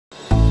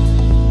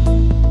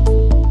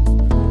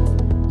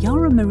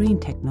Yara Marine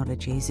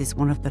Technologies is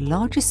one of the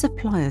largest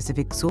suppliers of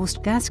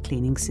exhaust gas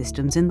cleaning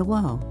systems in the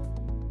world.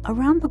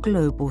 Around the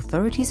globe,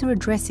 authorities are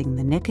addressing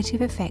the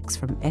negative effects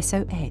from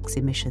SOx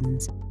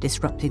emissions,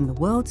 disrupting the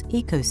world's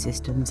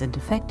ecosystems and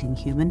affecting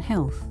human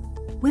health.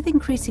 With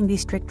increasingly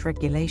strict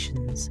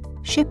regulations,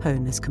 ship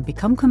owners can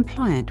become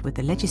compliant with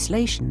the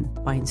legislation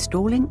by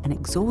installing an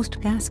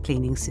exhaust gas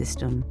cleaning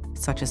system,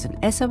 such as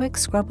an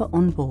SOx scrubber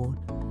on board.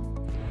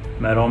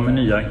 Med de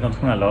nya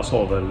internationella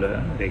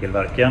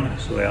svavelregelverken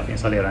så är att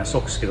installera en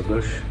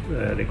SOx-skrubbers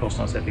det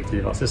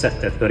kostnadseffektivaste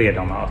sättet för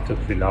redarna att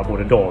uppfylla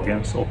både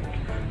dagens och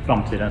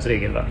framtidens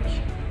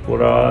regelverk.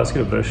 Våra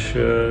skrubbers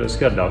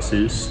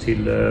skräddarsys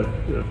för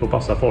att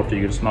passa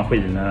fartygets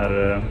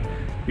maskiner,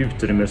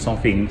 utrymmet som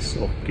finns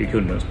och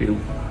kundens behov.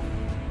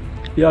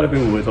 Vi hade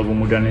behovet av att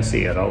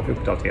modernisera och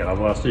uppdatera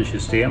våra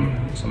styrsystem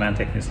som är en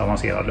tekniskt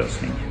avancerad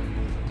lösning.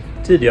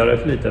 Tidigare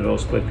förlitade vi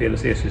oss på ett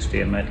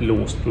PLC-system med ett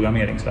låst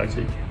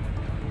programmeringsverktyg.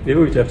 Vi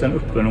var ute efter en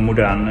öppen och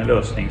modern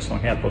lösning som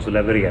kan hjälpa oss att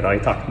leverera i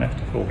takt med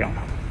efterfrågan.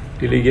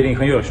 Det ligger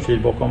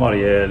ingenjörstid bakom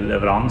varje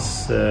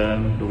leverans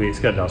då vi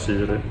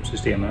skräddarsyr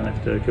systemen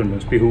efter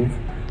kundens behov.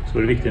 Så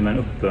är det viktigt med en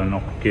öppen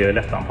och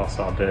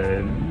lättanpassad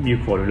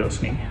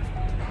mjukvarulösning.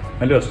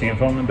 Med lösningen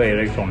från Beijer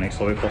Electronics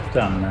har vi fått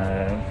den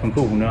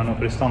funktionen och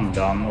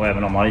prestandan och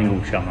även de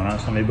maringodkännanden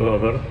som vi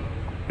behöver.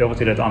 Vi har fått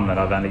till ett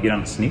användarvänligt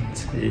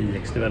gränssnitt i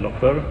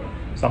X-developer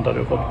samt att vi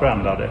har fått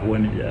brandade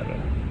HMI-er.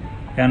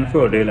 En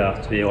fördel är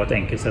att vi har ett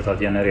enkelt sätt att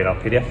generera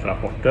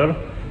pdf-rapporter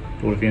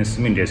då det finns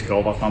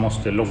myndighetskrav att man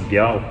måste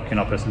logga och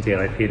kunna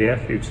presentera i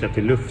pdf utsläpp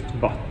i luft,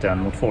 vatten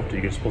mot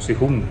fartygets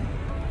position.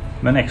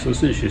 Med en X-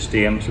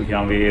 styrsystem så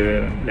kan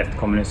vi lätt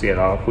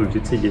kommunicera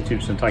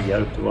 7-10 000 taggar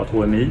upp till vårt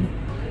HMI.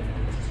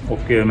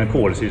 Och med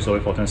Colesys har vi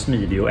fått en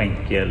smidig och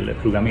enkel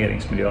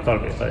programmeringsmiljö att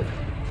arbeta i.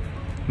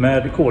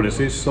 Med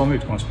Colesys som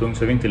utgångspunkt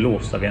så är vi inte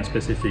låsta vid en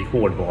specifik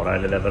hårdvara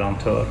eller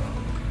leverantör.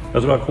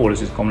 Jag tror att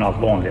Colesys kommer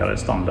allt vanligare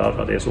standard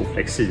för att det är så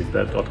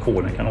flexibelt och att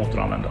koden kan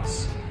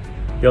återanvändas.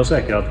 Vi har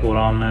säkrat vår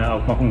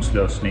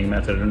automationslösning med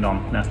ett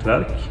redundant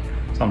nätverk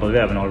samt att vi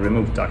även har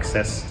remote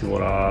access till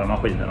våra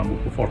maskiner ombord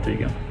på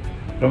fartygen.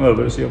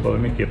 Framöver så jobbar vi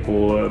mycket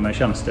med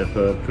tjänster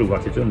för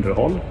proaktivt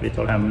underhåll. Vi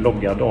tar hem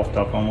loggad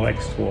data från vår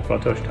X2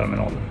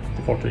 operatörsterminal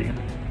på fartygen.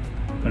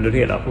 Under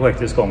hela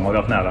projektets gång har vi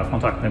haft nära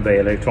kontakt med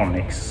Beijer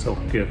Electronics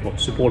och fått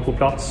support på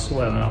plats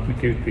och även haft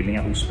mycket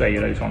utbildningar hos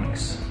Beijer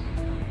Electronics.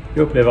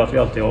 Jag upplever att vi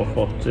alltid har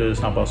fått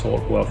snabba svar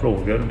på våra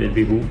frågor vid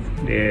behov.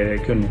 Det är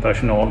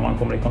kundpersonal man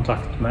kommer i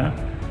kontakt med.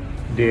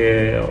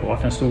 Det har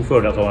varit en stor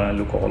fördel att ha en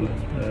lokal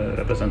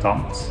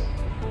representant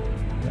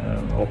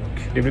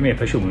och det blir mer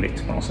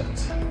personligt på något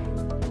sätt.